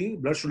 ideally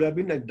blood should have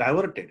been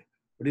diverted,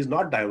 but is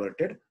not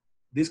diverted.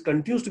 This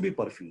continues to be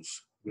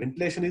perfused.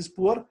 Ventilation is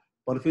poor,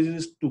 perfusion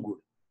is too good.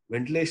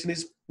 Ventilation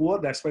is poor,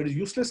 that's why it is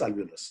useless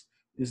alveolus.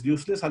 This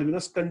useless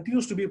alveolus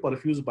continues to be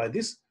perfused by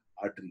this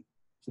artery.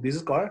 So this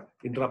is called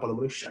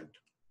intrapulmonary shunt.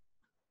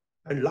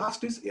 And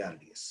last is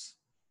ARDS.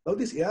 Now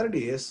this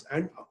ARDS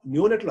and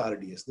neonatal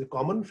RDS, the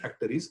common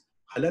factor is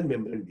hyaline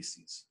membrane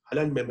disease.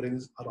 Hyaline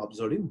membranes are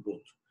observed in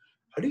both.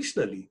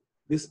 Additionally,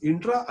 this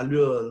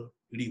intra-alveolar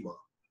edema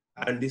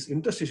and this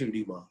interstitial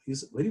edema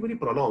is very, very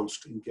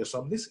pronounced in case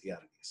of this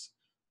ARDS.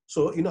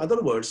 So in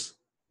other words,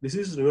 this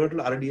is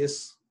neonatal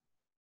RDS,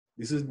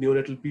 this is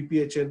neonatal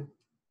PPHN,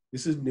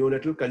 this is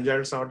neonatal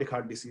congenital cyanotic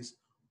heart disease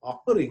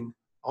occurring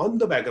on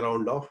the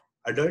background of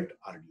adult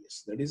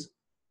RDS, that is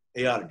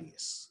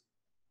ARDS.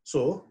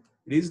 So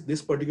it is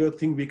this particular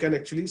thing we can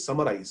actually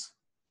summarize.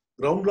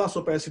 Ground glass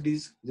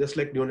opacities, just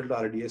like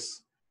neonatal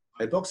RDS,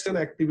 hypoxia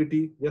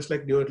activity, just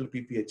like neonatal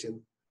PPHN,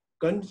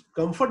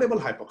 comfortable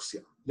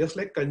hypoxia, just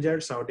like congenital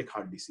cyanotic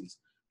heart disease,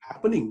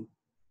 happening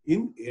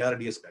in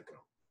ARDS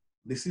background.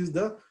 This is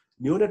the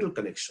neonatal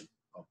connection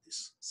of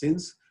this.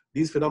 Since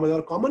these phenomena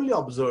are commonly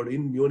observed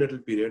in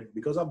neonatal period,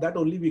 because of that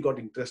only we got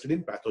interested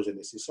in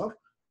pathogenesis of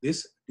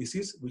this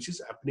disease, which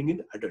is happening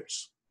in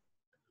adults.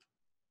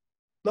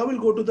 Now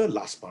we'll go to the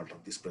last part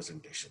of this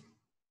presentation.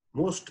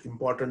 Most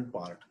important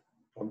part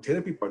from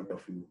therapy point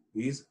of view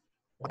is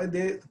why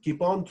they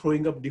keep on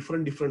throwing up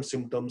different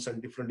symptoms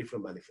and different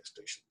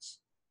manifestations.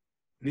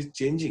 It is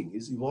changing,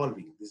 is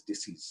evolving, this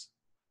disease.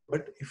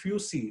 But if you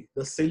see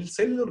the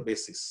cellular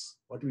basis,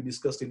 what we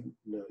discussed in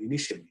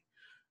initially,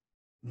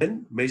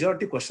 then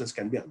majority questions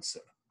can be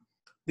answered.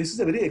 This is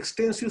a very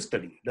extensive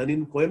study done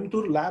in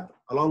Coimbatore lab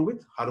along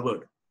with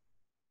Harvard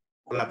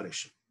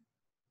collaboration.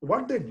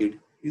 What they did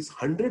is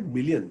 100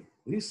 million,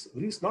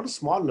 is not a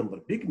small number,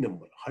 big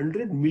number,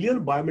 100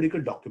 million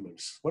biomedical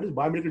documents. What is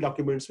biomedical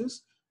documents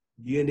is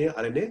DNA,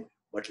 RNA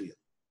material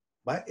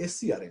by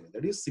scRNA,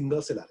 that is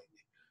single cell RNA.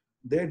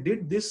 They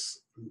did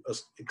this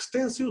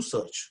extensive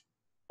search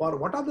for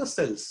what are the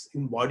cells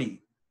in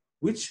body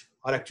which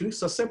are actually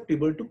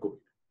susceptible to COVID.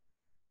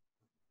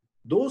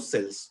 Those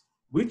cells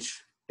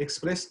which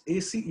express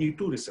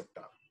ACE2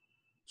 receptor.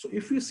 So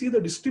if you see the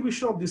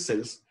distribution of these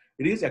cells,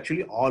 it is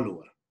actually all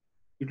over.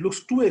 It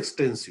looks too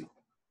extensive,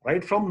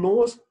 right from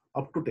nose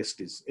up to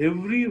testes.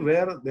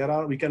 Everywhere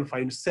we can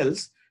find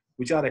cells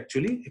which are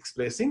actually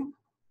expressing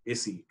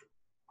ACE2.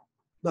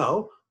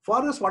 Now,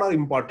 for us, what is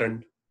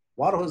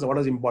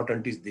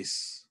important is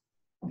this.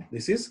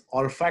 This is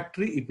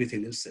olfactory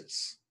epithelial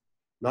cells.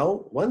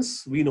 Now,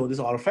 once we know these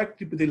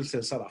olfactory epithelial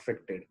cells are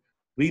affected,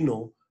 we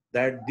know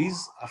that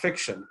this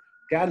affection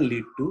can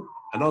lead to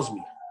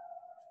anosmia.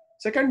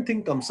 Second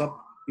thing comes up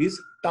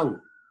is tongue.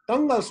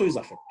 Tongue also is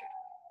affected.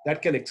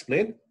 That can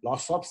explain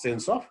loss of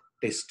sense of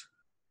taste.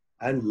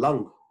 And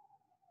lung,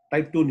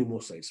 type 2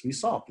 pneumocytes, we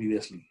saw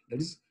previously. That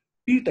is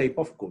P type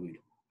of COVID.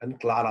 And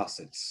Clara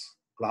cells.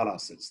 Clara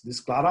cells.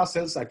 These Clara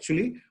cells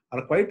actually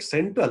are quite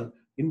central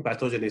in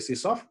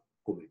pathogenesis of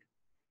COVID.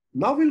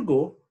 Now we'll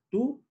go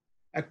to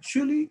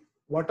actually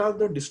what are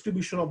the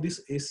distribution of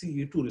this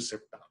ACE2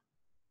 receptor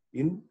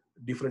in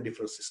different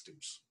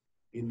systems.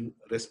 In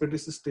respiratory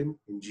system,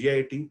 in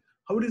GIT,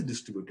 how it is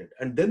distributed.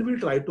 And then we'll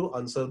try to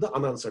answer the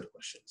unanswered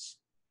questions.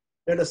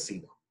 Let us see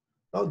now.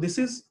 Now this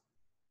is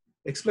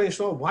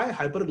explanation of why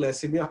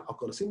hyperglycemia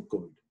occurs in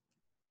COVID.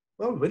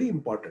 Now very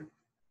important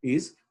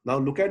is, now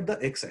look at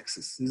the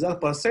x-axis. These are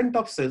percent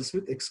of cells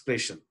with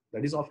expression,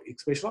 that is of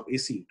expression of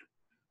ACE2.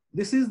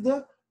 This is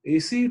the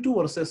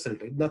ACE2 versus cell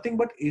type, nothing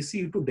but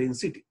ACE2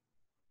 density.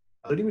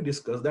 Already we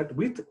discussed that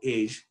with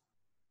age,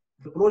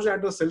 the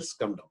progenitor cells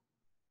come down.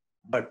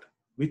 But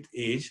with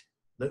age,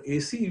 the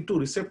ACE2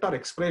 receptor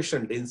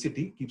expression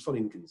density keeps on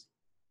increasing.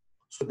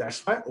 So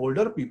that's why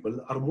older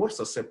people are more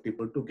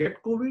susceptible to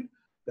get COVID.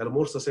 They are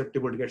more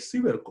susceptible to get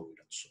severe COVID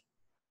also.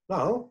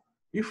 Now,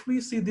 if we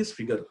see this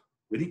figure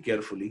very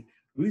carefully,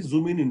 we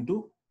zoom in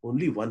into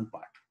only one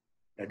part.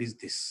 That is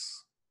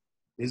this.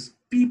 These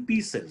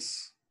PP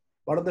cells.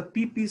 What are the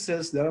PP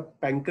cells? They are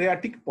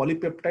pancreatic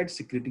polypeptide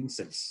secreting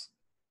cells.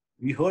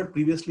 We heard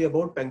previously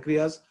about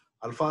pancreas,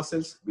 alpha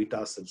cells,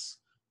 beta cells.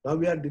 Now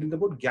we are dealing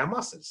about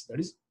gamma cells, that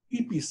is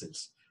PP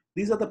cells.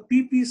 These are the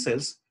PP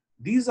cells.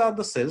 These are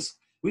the cells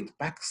with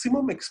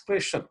maximum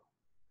expression.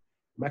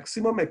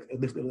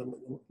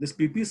 This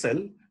PP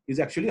cell is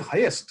actually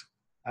highest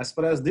as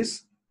far as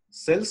this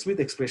cells with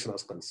expression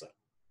is concerned.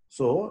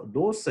 So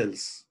those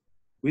cells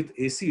with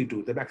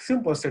ACE2, the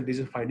maximum percentage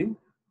is found in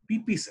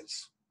PP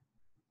cells.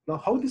 Now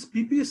how this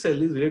PP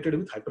cell is related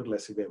with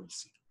hyperglycemia, we'll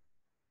see.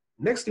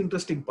 Next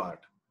interesting part,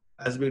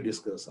 as we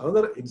discussed,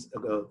 another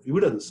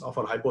evidence of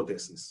our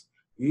hypothesis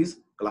is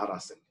Clara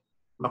cell.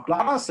 Now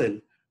Clara cell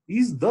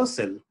is the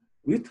cell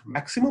with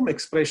maximum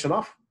expression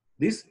of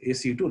this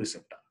ACE2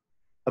 receptor.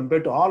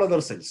 Compared to all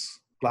other cells,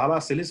 Clara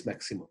cell is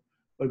maximum.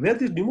 But where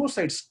these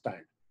pneumocytes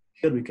stand,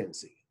 here we can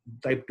see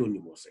type 2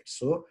 pneumocytes.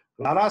 So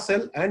Clara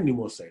cell and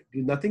pneumocyte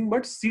is nothing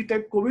but C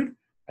type COVID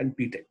and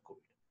P type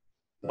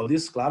COVID. Now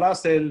this Clara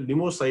cell,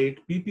 pneumocyte,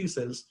 PP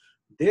cells,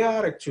 they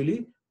are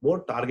actually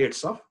more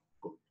targets of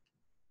COVID.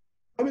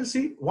 I will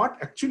see what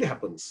actually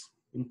happens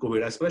in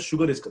COVID as far as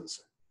sugar is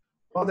concerned.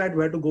 For that,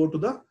 we have to go to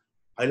the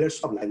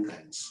islets of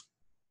Langerhans.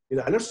 In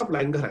islets of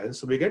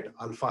Langerhans, we get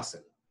alpha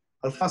cell.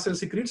 Alpha cell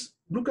secretes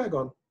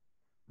glucagon.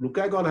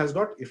 Glucagon has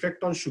got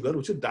effect on sugar,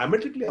 which is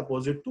diametrically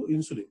opposite to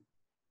insulin.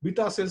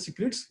 Beta cell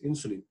secretes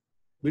insulin.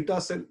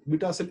 Beta cell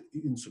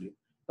insulin.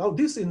 Now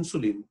this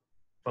insulin,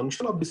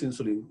 function of this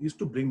insulin is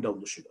to bring down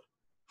the sugar.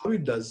 How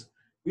it does?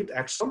 It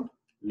acts on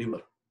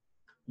liver.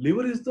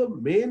 Liver is the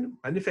main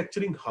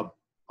manufacturing hub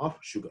of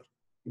sugar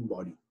in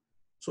body.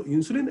 So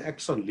insulin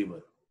acts on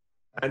liver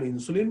and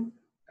insulin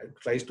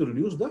tries to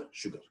reduce the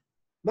sugar.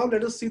 Now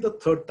let us see the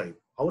third type,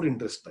 our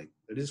interest type.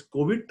 That is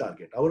COVID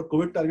target. Our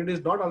COVID target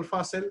is not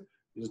alpha cell,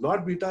 it is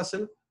not beta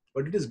cell,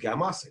 but it is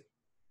gamma cell.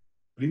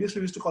 Previously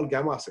we used to call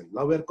gamma cell.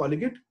 Now we are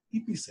calling it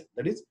PP cell.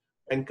 That is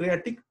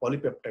pancreatic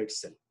polypeptide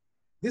cell.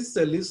 This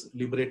cell is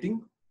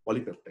liberating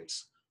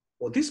polypeptides.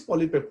 Well, this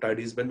polypeptide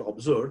is when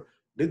observed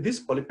that this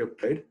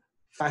polypeptide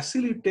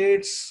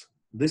facilitates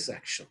this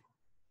action.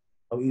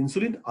 Now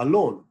insulin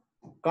alone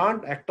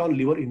can't act on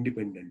liver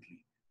independently.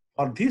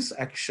 For this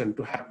action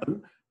to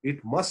happen,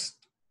 it must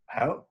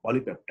have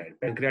polypeptide,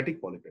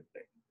 pancreatic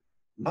polypeptide.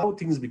 Now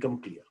things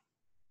become clear.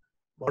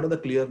 What are the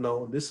clear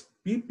now? This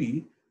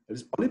PP, that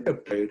is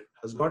polypeptide,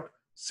 has got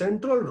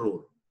central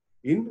role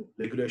in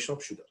regulation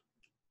of sugar.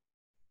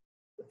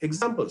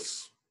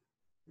 Examples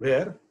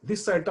where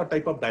this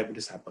type of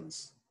diabetes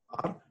happens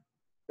are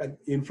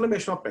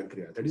inflammation of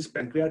pancreas, that is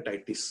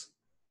pancreatitis,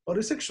 or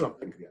resection of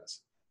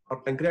pancreas,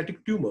 or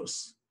pancreatic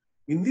tumors.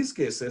 In these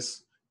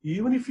cases,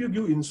 even if you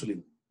give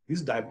insulin,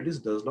 this diabetes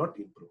does not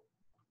improve.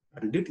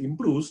 And it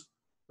improves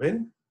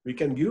when we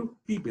can give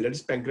PP, that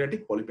is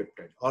pancreatic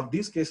polypeptide, or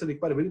these cases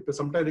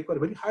sometimes require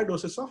very high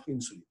doses of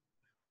insulin.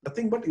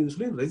 Nothing but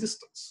insulin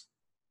resistance.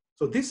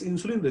 So this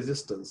insulin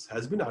resistance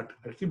has been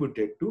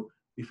attributed to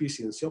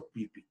deficiency of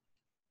PP.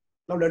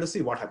 Now let us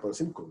see what happens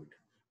in COVID.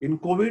 In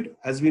COVID,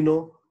 as we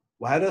know,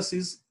 virus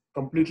is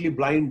completely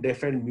blind,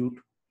 deaf and mute.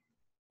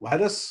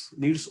 Virus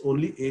needs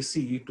only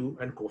ACE2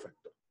 and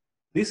cofactor.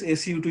 This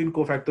ACE2 and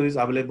cofactor is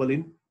available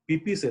in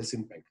PP cells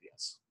in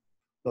pancreas.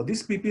 Now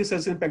these PP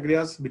cells in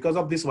pancreas, because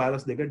of this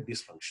virus, they get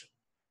dysfunction.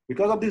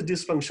 Because of this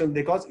dysfunction,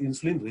 they cause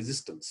insulin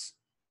resistance.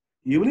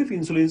 Even if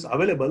insulin is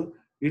available,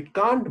 it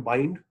can't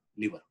bind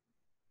liver.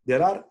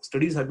 There are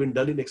studies have been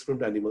done in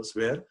experimental animals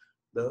where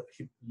the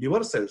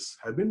liver cells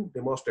have been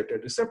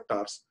demonstrated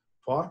receptors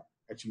for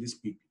actually this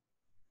PP.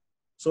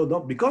 So now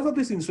because of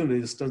this insulin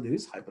resistance, there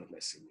is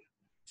hyperglycemia.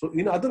 So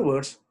in other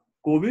words,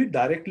 COVID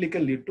directly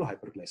can lead to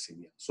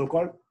hyperglycemia,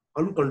 so-called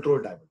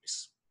uncontrolled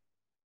diabetes.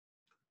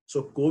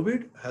 So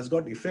COVID has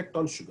got effect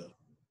on sugar.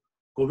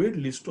 COVID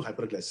leads to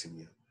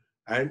hyperglycemia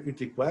and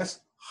it requires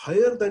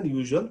higher than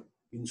usual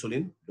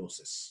insulin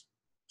doses.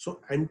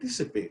 So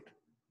anticipate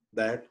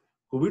that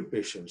COVID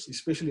patients,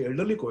 especially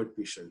elderly COVID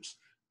patients,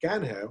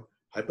 can have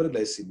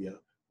hyperglycemia,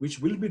 which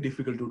will be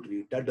difficult to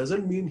treat. That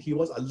doesn't mean he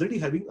was already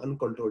having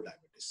uncontrolled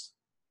diabetes.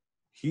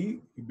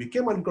 He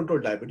became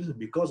uncontrolled diabetes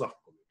because of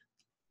COVID.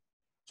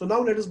 So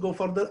now let us go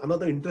for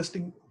another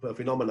interesting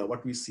phenomena,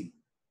 what we see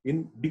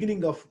in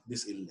beginning of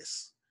this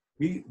illness.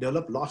 We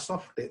develop loss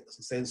of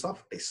sense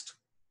of taste.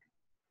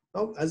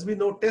 Now, as we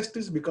know, taste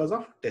is because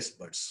of taste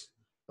buds.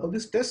 Now,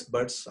 these taste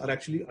buds are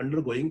actually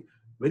undergoing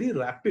very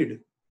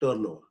rapid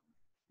turnover.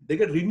 They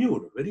get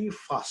renewed very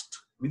fast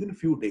within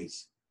few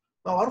days.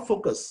 Now, our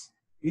focus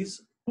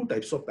is two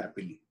types of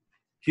papillae.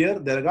 Here,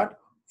 there are got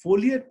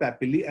foliate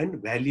papillae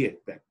and vallate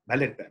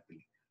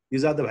papillae.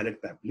 These are the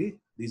vallate papillae.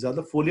 These are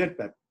the foliate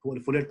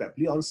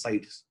papillae on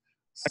sides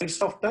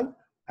of tongue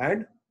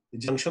and the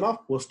junction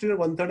of posterior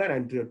 1/3 and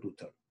anterior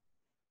 2/3.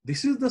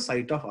 This is the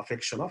site of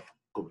affection of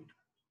COVID.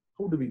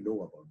 How do we know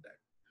about that?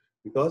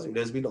 Because it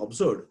has been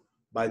observed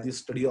by the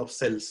study of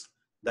cells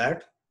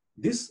that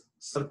this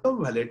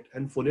circumvallate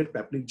and foliate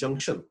papillae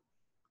junction,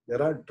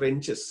 there are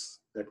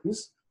trenches. That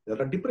means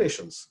there are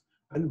depressions.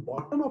 And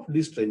bottom of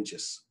these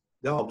trenches,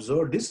 they have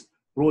observed these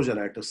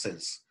progenitor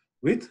cells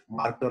with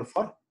marker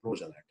for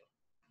progenitor.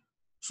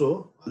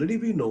 So already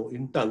we know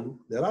in tongue,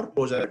 there are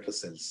progenitor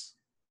cells,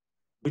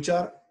 which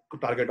are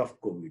target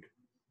of COVID.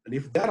 And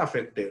if they are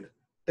affected,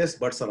 taste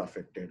buds are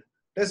affected.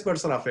 Taste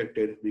buds are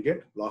affected, we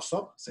get loss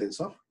of sense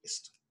of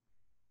taste.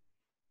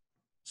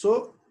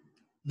 So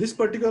this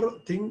particular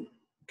thing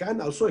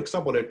can also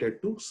extrapolated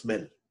to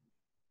smell.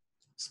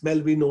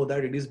 Smell, we know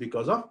that it is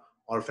because of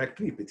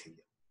olfactory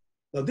epithelium.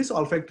 Now this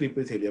olfactory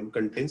epithelium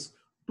contains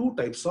two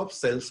types of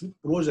cells with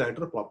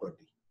progenitor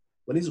property.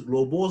 One is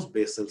globose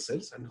basal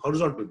cells and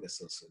horizontal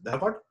basal cells. They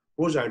have got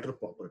progenitor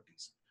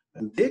properties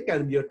and they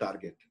can be a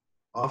target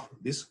of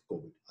this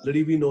COVID.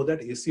 Already we know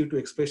that ACE2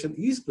 expression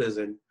is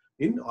present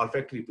in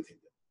olfactory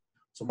epithelium.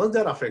 So once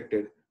they are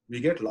affected, we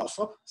get loss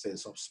of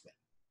sense of smell.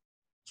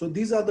 So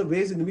these are the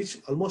ways in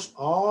which almost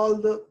all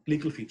the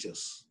clinical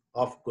features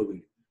of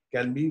COVID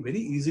can be very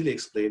easily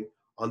explained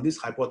on this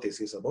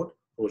hypothesis about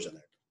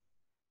progenitor.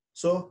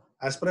 So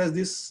as far as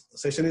this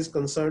session is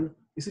concerned,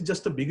 this is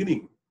just the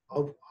beginning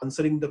of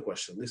answering the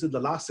question. This is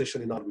the last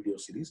session in our video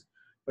series.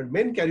 But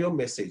main carry-home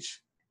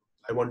message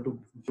I want to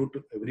give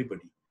to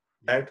everybody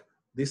that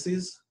this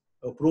is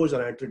a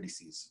progenitor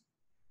disease.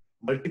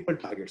 Multiple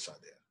targets are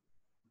there.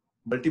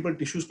 Multiple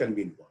tissues can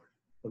be involved.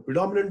 The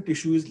predominant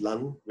tissue is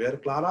lung, where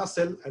Clara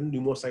cell and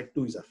pneumocyte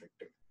 2 is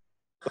affected.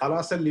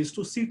 Clara cell leads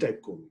to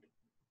C-type COVID.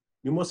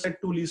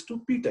 Pneumocyte 2 leads to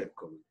P-type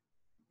COVID.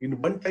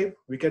 In one type,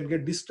 we can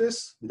get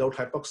distress without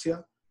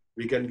hypoxia.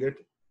 We can get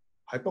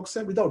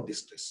hypoxia without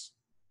distress.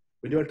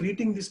 When you are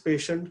treating this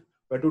patient,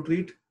 we have to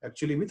treat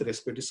actually with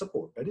respiratory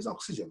support, that is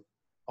oxygen.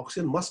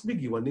 Oxygen must be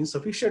given in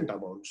sufficient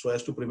amount so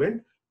as to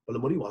prevent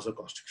pulmonary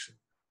vasoconstriction.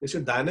 It's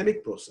a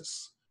dynamic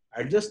process.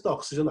 Adjust the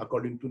oxygen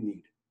according to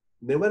need.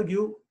 Never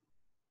give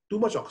too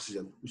much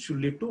oxygen, which will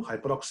lead to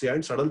hyperoxia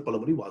and sudden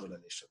pulmonary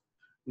vasodilation.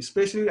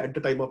 Especially at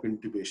the time of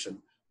intubation,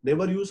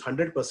 never use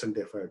 100%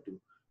 FiO2,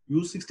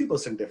 use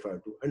 60%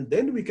 FiO2, and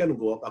then we can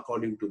go up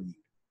according to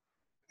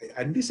need.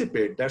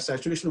 Anticipate that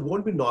saturation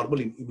won't be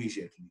normal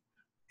immediately.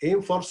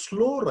 Aim for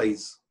slow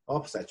rise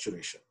of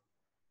saturation.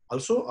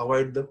 Also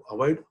avoid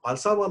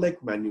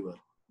Valsalva-like maneuver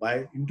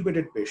by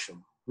intubated patient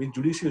with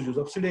judicious use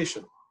of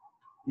sedation.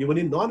 Even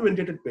in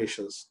non-ventilated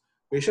patients,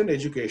 patient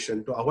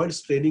education to avoid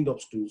straining of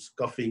stools,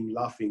 coughing,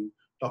 laughing,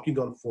 talking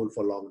on phone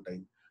for a long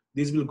time.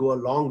 These will go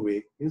a long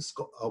way in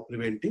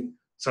preventing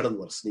sudden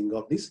worsening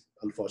of these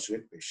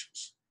unfortunate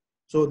patients.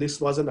 So this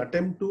was an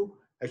attempt to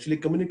actually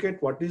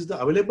communicate what is the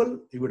available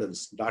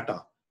evidence,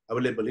 data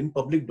available in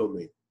public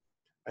domain.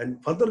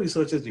 And further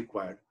research is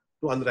required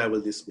to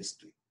unravel this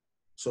mystery.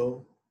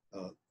 So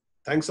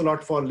thanks a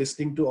lot for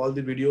listening to all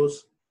the videos.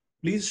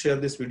 Please share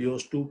these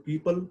videos to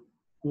people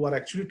who are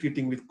actually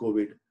treating with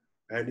COVID,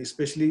 and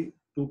especially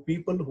to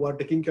people who are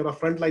taking care of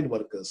frontline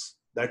workers,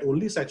 that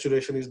only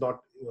saturation is not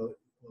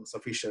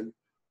sufficient,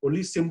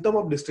 only symptom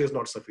of distress is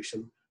not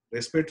sufficient.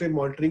 Respiratory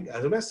monitoring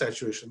as well as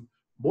saturation,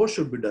 both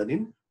should be done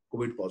in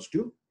COVID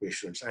positive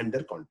patients and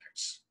their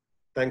contacts.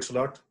 Thanks a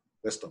lot.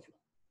 Best of luck.